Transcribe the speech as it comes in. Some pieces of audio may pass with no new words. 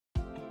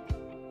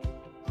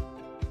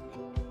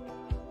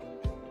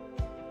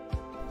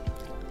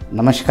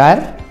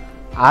नमस्कार।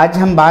 आज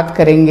हम बात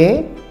करेंगे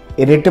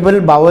इरिटेबल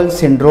बाउल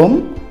सिंड्रोम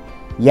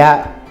या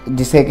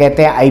जिसे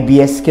कहते हैं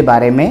IBS के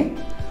बारे में,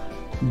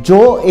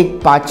 जो एक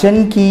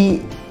पाचन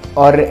की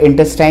और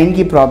इंटेस्टाइन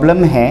की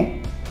प्रॉब्लम है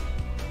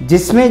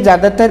जिसमें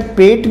ज़्यादातर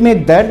पेट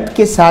में दर्द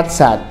के साथ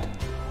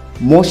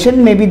साथ मोशन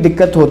में भी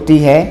दिक्कत होती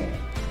है।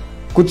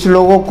 कुछ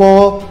लोगों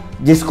को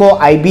जिसको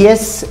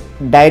IBS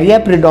डायरिया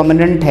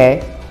प्रिडोमिनेंट है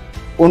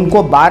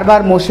उनको बार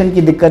बार मोशन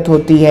की दिक्कत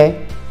होती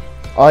है,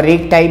 और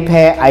एक टाइप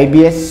है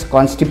IBS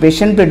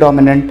कॉन्स्टिपेशन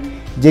प्रिडोमिनेंट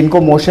जिनको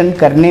मोशन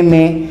करने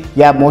में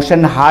या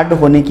मोशन हार्ड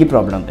होने की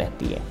प्रॉब्लम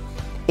रहती है।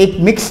 एक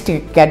मिक्स्ड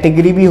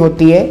कैटेगरी भी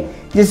होती है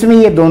जिसमें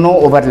ये दोनों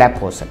ओवरलैप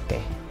हो सकते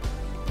हैं।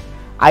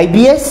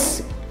 IBS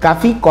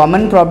काफ़ी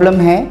कॉमन प्रॉब्लम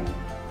है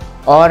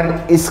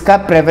और इसका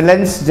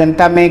प्रेवलेंस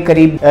जनता में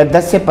करीब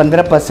 10 से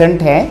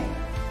 15% है।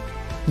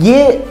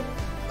 ये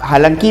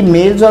हालांकि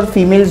मेल्स और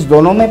फीमेल्स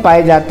दोनों में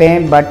पाए जाते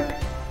हैं, बट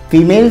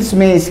फीमेल्स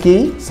में इसकी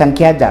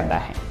संख्या ज़्यादा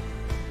है।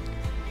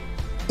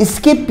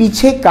 इसके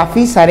पीछे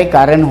काफ़ी सारे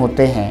कारण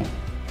होते हैं,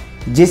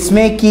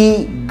 जिसमें कि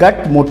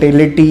gut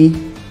motility,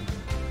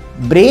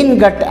 brain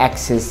gut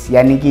axis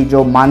यानी कि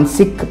जो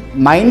मानसिक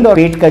माइंड और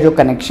पेट का जो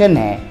कनेक्शन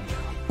है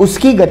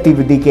उसकी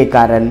गतिविधि के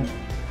कारण,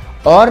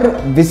 और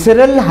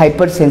विसरल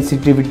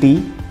हाइपरसेंसिटिविटी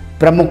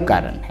प्रमुख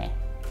कारण है।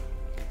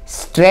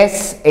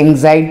 स्ट्रेस,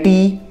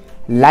 एंजाइटी,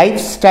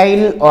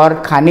 लाइफस्टाइल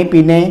और खाने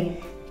पीने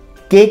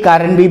के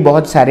कारण भी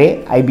बहुत सारे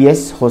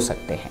IBS हो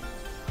सकते हैं।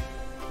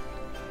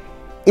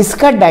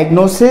 इसका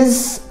डायग्नोसिस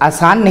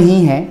आसान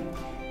नहीं है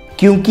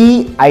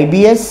क्योंकि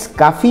IBS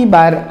काफ़ी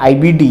बार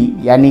IBD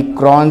यानी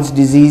क्रॉन्स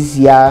डिजीज़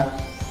या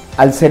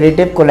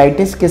अल्सरेटिव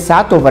कोलाइटिस के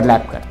साथ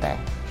ओवरलैप करता है,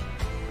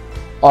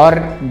 और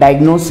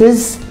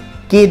डायग्नोसिस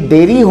के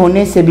देरी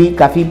होने से भी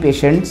काफ़ी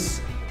पेशेंट्स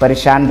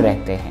परेशान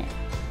रहते हैं।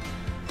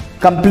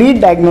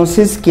 कंप्लीट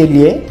डायग्नोसिस के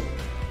लिए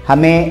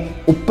हमें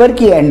ऊपर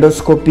की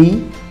एंडोस्कोपी,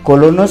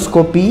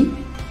 कोलोनोस्कोपी,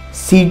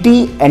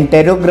 CT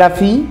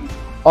एंटेरोग्राफी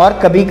और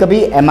कभी कभी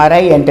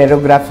MRI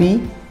एंटेरोग्राफी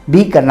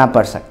भी करना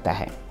पड़ सकता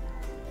है।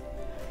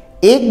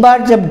 एक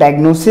बार जब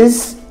डायग्नोसिस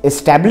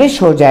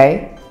इस्टेब्लिश हो जाए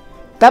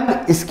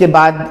तब इसके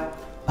बाद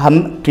हम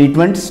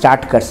ट्रीटमेंट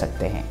स्टार्ट कर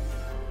सकते हैं।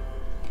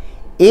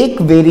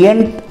 एक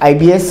वेरिएंट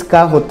IBS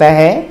का होता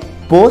है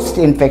पोस्ट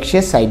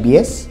इन्फेक्शियस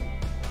IBS,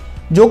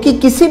 जो कि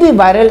किसी भी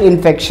वायरल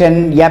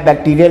इन्फेक्शन या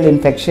बैक्टीरियल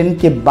इन्फेक्शन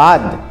के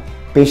बाद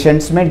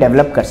पेशेंट्स में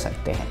डेवलप कर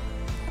सकते हैं।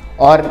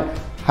 और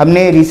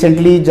हमने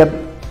रिसेंटली जब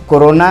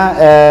कोरोना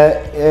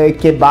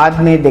के बाद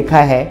में देखा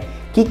है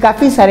कि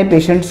काफ़ी सारे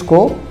पेशेंट्स को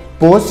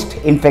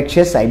पोस्ट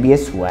इन्फेक्शियस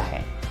IBS हुआ है।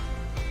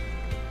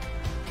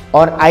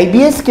 और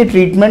IBS के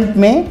ट्रीटमेंट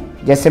में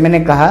जैसे मैंने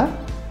कहा,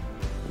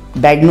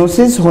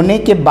 डायग्नोसिस होने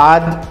के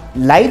बाद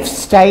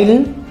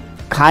लाइफस्टाइल,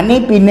 खाने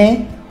पीने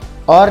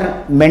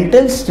और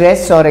मेंटल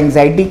स्ट्रेस और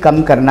एंजाइटी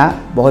कम करना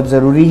बहुत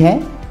ज़रूरी है।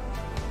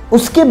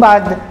 उसके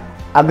बाद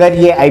अगर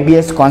ये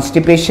IBS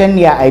कॉन्स्टिपेशन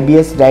या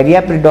IBS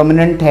डायरिया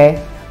प्रिडोमिनेंट है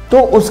तो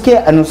उसके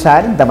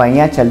अनुसार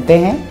दवाइयाँ चलते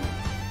हैं।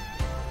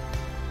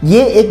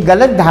 ये एक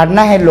गलत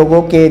धारणा है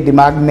लोगों के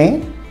दिमाग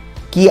में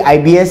कि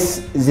IBS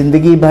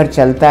ज़िंदगी भर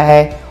चलता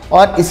है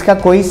और इसका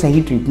कोई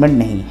सही ट्रीटमेंट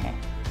नहीं है।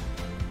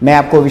 मैं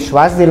आपको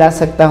विश्वास दिला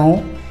सकता हूँ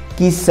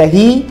कि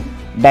सही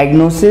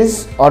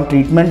डायग्नोसिस और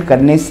ट्रीटमेंट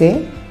करने से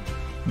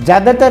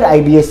ज़्यादातर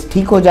IBS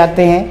ठीक हो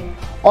जाते हैं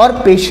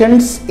और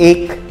पेशेंट्स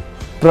एक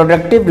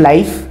प्रोडक्टिव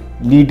लाइफ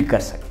लीड कर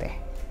सकते हैं।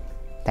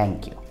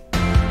 Thank you.